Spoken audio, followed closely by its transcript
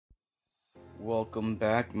Welcome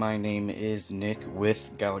back. My name is Nick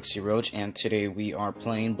with Galaxy Roach, and today we are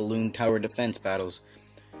playing Balloon Tower Defense Battles.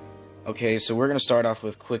 Okay, so we're going to start off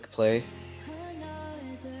with quick play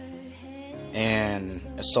and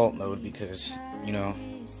assault mode because, you know,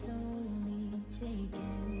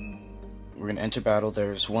 we're going to enter battle.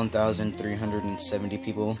 There's 1,370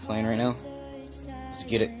 people playing right now. Let's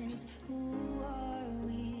get it.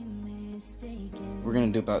 We're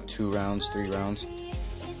going to do about 3 rounds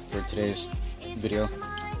for today's video.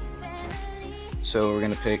 So we're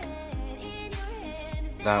gonna pick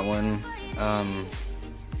that one.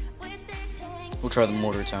 We'll try the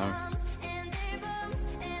mortar tower,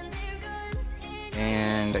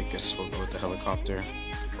 and I guess we'll go with the helicopter.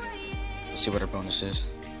 Let's see what our bonus is.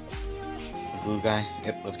 The blue guy.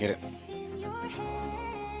 Yep, let's get it.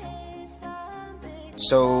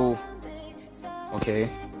 So, okay.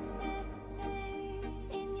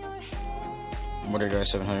 Mortar guy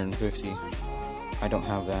 750. I don't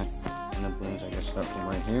have that. And the balloons, I guess, start from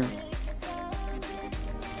right here.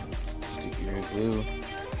 Sticky red blue.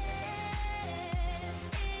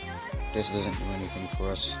 This doesn't do anything for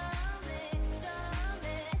us.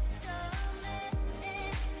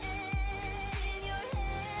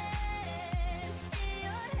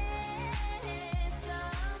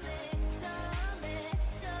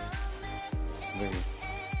 Very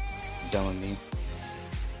dumb of me.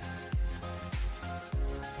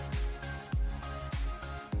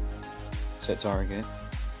 Set target.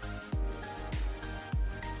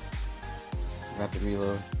 Rapid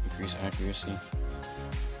reload. Increase accuracy.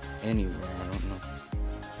 Anywhere, I don't know.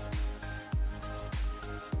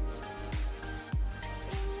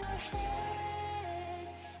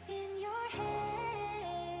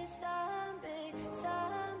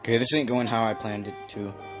 Okay, this ain't going how I planned it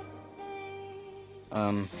to.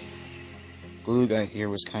 Blue guy here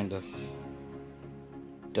was kind of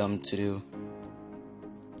dumb to do.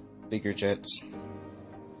 Bigger jets.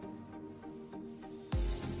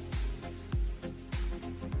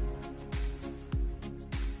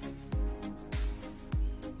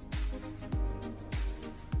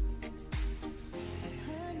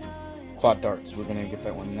 Quad darts, we're gonna get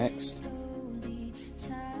that one next.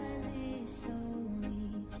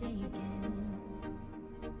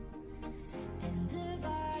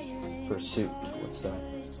 Pursuit, what's that?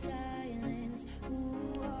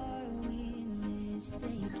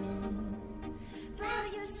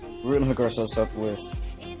 We're gonna hook ourselves up with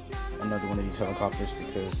another one of these helicopters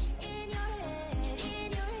because,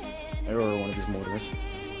 or one of these mortars,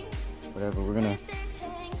 whatever. We're gonna.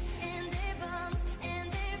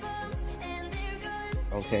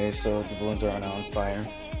 Okay, so the balloons are now on fire.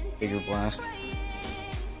 Bigger blast.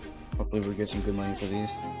 Hopefully we get some good money for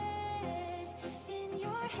these.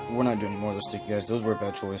 We're not doing any more of those sticky guys. Those were a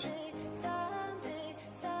bad choice.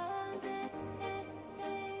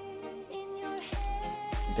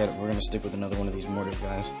 We're gonna stick with another one of these mortar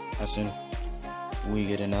guys as soon as we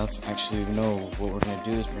get enough. Actually, no, what we're gonna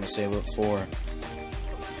do is we're gonna save up for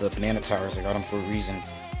the banana towers. I got them for a reason.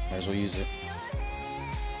 Might as well use it.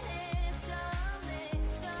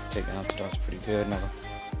 Taking out the dots pretty good. Now I'm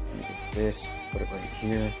gonna get this, put it right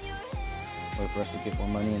here. Wait for us to get more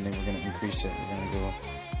money, and then we're gonna increase it. We're gonna go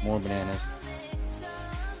more bananas.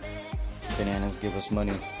 Bananas give us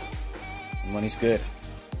money. Money's good.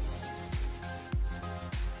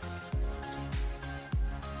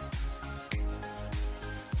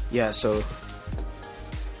 Yeah, so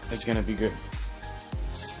it's gonna be good.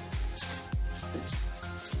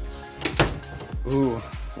 Ooh,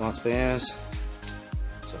 lots of bananas.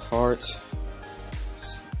 It's a heart.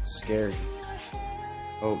 Scary.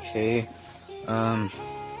 Okay.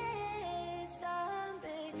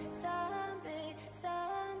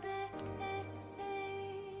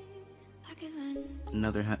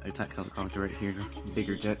 Another attack helicopter right here.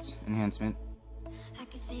 Bigger jets enhancement.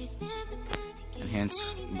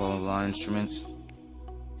 Enhance blah blah instruments.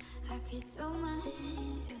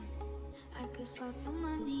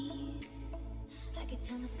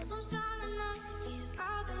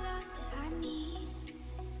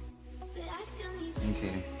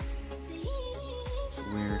 Okay. It's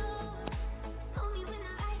weird.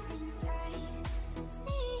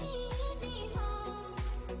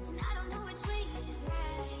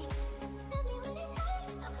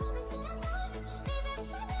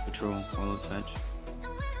 Patrol, follow touch.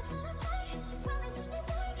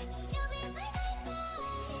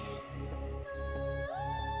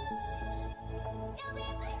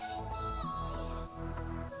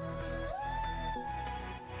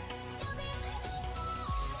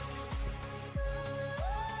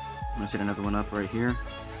 I'm gonna set another one up right here.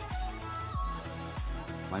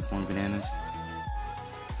 Lifelong bananas.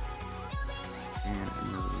 and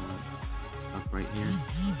another one up right here.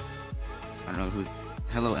 I don't know who.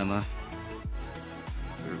 Hello, Emma.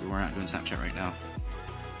 We're not doing Snapchat right now.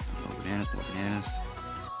 More bananas, more bananas.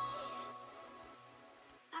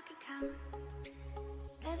 I could count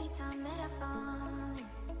every time that I fall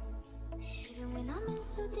in. Even when I'm in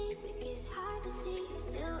so deep, it gets hard to see you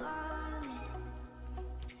still on it.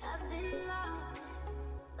 I've been lost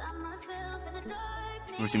by myself in the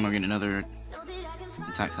darkness. We're seeing we're getting another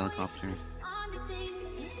attack helicopter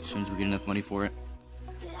as soon as we get enough money for it.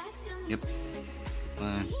 Yep.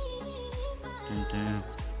 Dun, dun.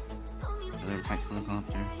 Another attack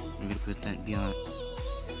helicopter. We're gonna put that beyond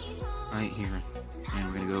right here, and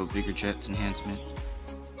we're gonna go bigger jets enhancement.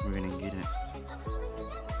 We're gonna get it.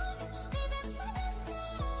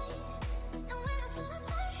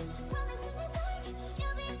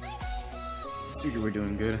 I figure we're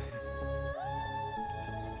doing good.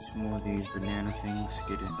 Some more of these banana things.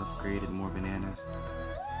 Get it upgraded. More bananas.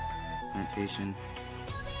 Plantation.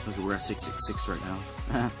 Look, we're at 666 right now.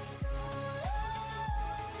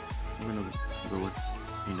 We're gonna go with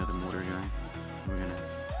another mortar guy. We're gonna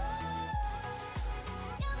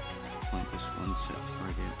point this one set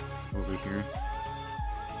target over here.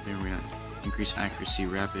 Then we're gonna increase accuracy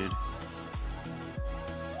rapid.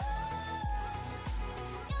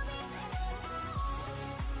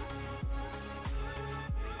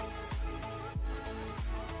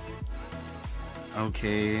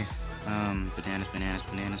 Okay,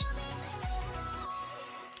 bananas.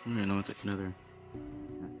 I'm gonna know with another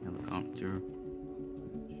helicopter.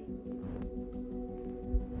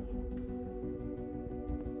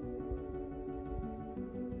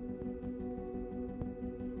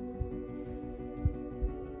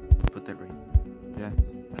 Put that right. Yeah.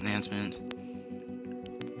 Enhancement.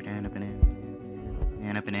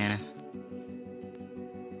 Banana.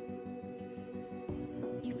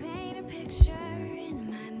 You paint a picture in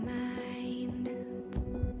my mind.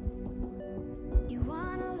 You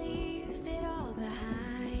wanna leave it all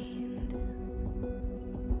behind.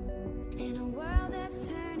 In a world that's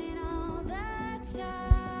turning all the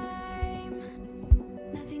time,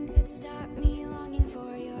 nothing could stop me longing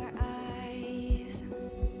for your eyes.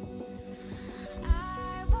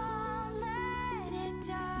 I won't let it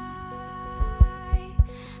die.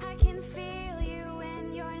 I can feel you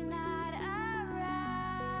when you're not around.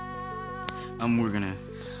 We're gonna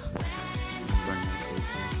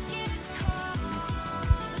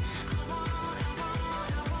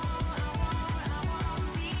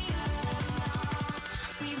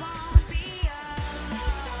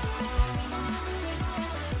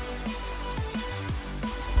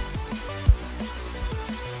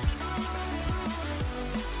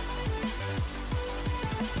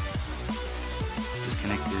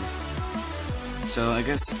disconnected. So I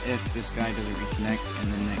guess if this guy doesn't reconnect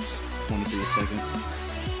in the next 23 seconds,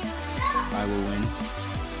 I will win.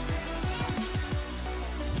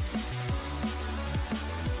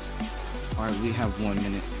 Alright, we have 1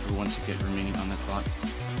 minute or 1 second remaining on the clock.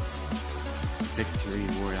 Victory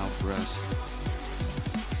royale for us.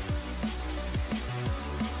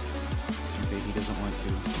 Okay, he doesn't want to.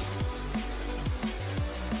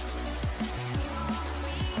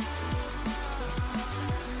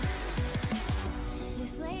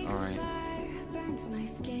 Alright. Burns my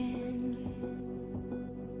skin.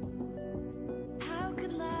 How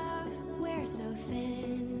could love wear so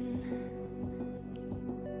thin?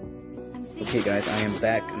 Okay guys, I am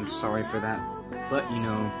back. I'm sorry for that. But, you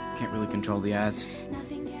know, can't really control the ads. I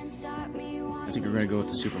think we're gonna go with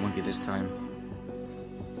the Super Monkey this time.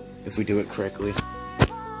 If we do it correctly.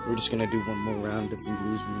 We're just gonna do one more round. If we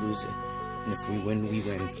lose, we lose it. And if we win, we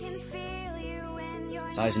win.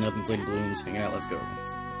 Sizing up and playing balloons. Hanging out, let's go.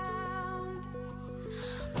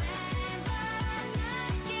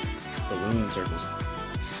 Balloon circles.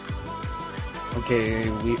 Okay,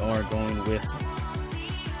 we are going with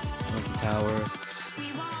Monkey Tower.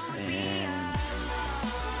 And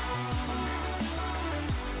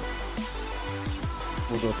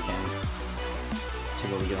we'll go with the cans. See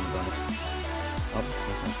what we get on the bonus. Oh,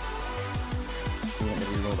 okay. We want me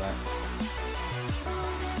to reroll that.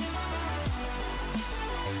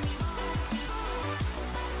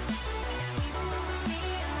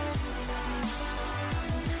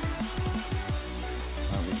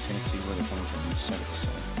 We're just gonna see where the comes from. 7%.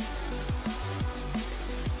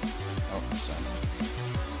 Oh, percent.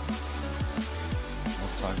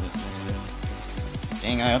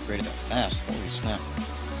 Dang, I upgraded that fast. Holy snap.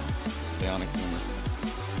 Bionic Boomer.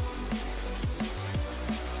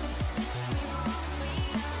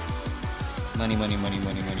 Money.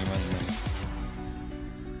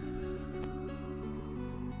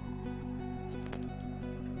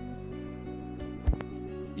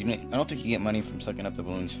 I don't think you get money from sucking up the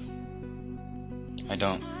balloons. I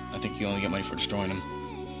don't. I think you only get money for destroying them.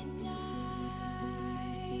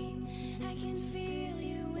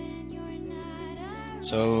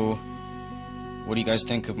 So, what do you guys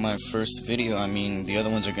think of my first video? I mean, the other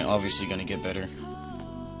ones are obviously gonna get better.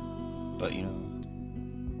 But, you know,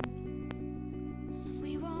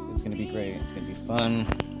 it's gonna be great. It's gonna be fun.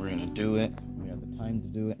 We're gonna do it. We have the time to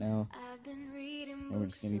do it now. And we're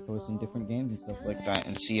just gonna be posting different games and stuff like that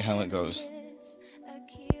and see how it goes.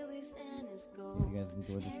 If you guys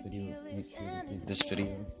enjoyed this video, make sure to give this video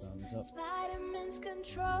a thumbs up. Spider-Man's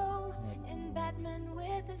control and Batman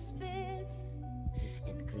with his fists.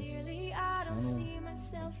 And clearly I don't see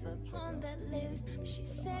myself upon that list. She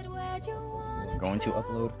said, where'd you wanna going to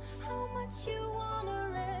upload. How much you wanna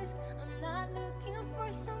risk? I'm not looking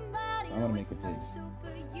for somebody I wanna make it some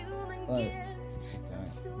big. superhuman But gifts, some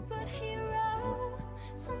superhero,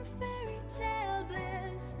 some fairy tale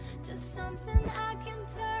bliss, just something I can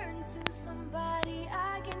turn to, somebody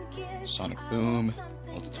I can kiss. Sonic Boom,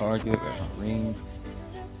 ult the target, red hot range.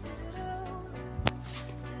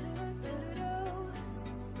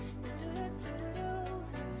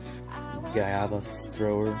 Guyava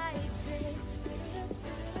thrower.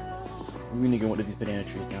 We need to get one of these banana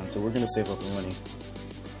trees down, so we're gonna save up the money.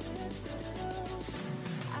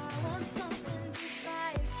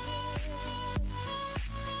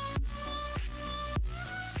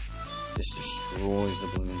 This destroys the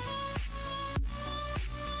balloon.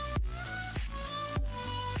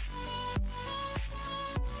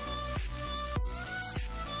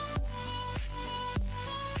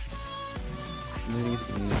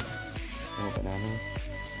 More banana.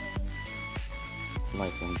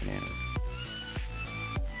 Lifelong bananas.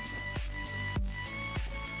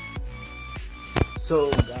 So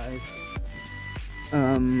guys,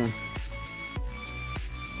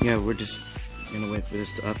 yeah, we're just gonna wait for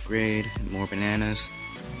this to upgrade. More bananas.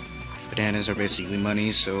 Bananas are basically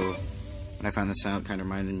money, so when I found this out, it kind of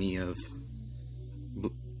reminded me of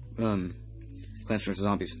Plants vs.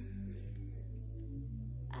 Zombies.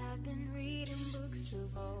 I've been reading books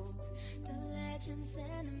of old, the legends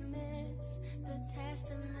and the myths, the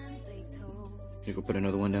testaments they told. You go put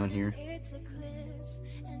another one down here. It's eclipse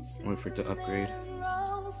and Wait for it to upgrade.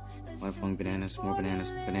 rolls, Lifelong bananas, more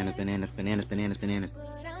bananas, bananas, bananas, bananas, bananas, bananas,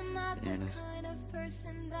 but I'm not bananas. the kind of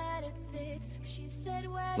person that it fits. She said,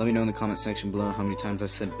 where'd Let me know in the comment section below how many times I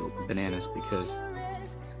said bananas, because you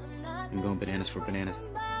risk? I'm not I'm going bananas for bananas.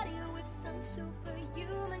 somebody with some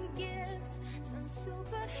superhuman gifts, some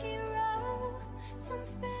superhero, some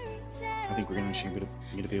fairy tale. I think we're gonna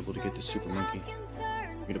be able to get the super monkey.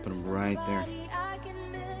 We're gonna put him right there. I can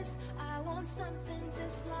miss. I want something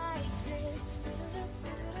just like this.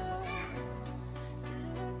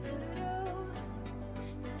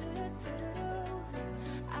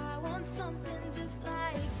 I want something just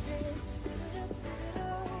like this.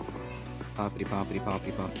 Poppity poppity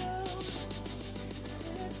poppity pop.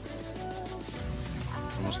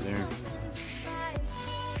 Almost there.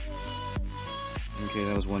 Okay,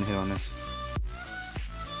 that was one hit on this.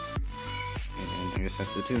 And I guess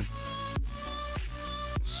that's the two.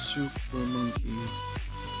 Super monkey.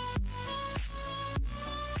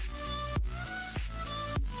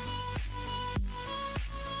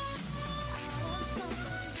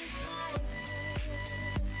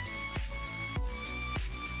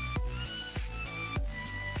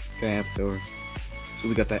 Okay, after. So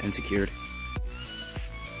we got that unsecured.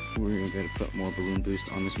 We're gonna gotta put more balloon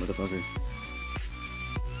boost on this motherfucker.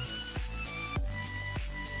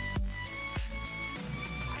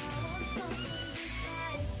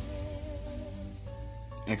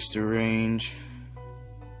 Extra range.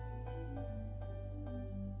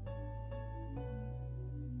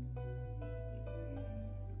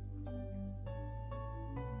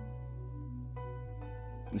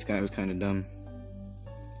 This guy was kind of dumb.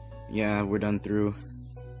 Yeah, we're done through.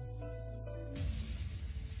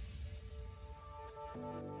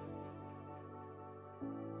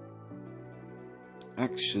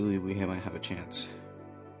 Actually, we might have a chance.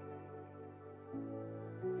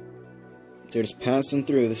 They're just passing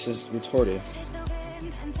through. This is retarded.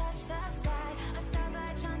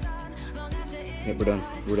 Yep, we're done.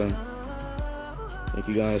 We're done. Thank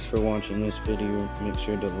you guys for watching this video. Make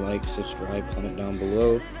sure to like, subscribe, comment down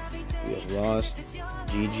below. We have lost.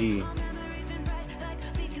 GG.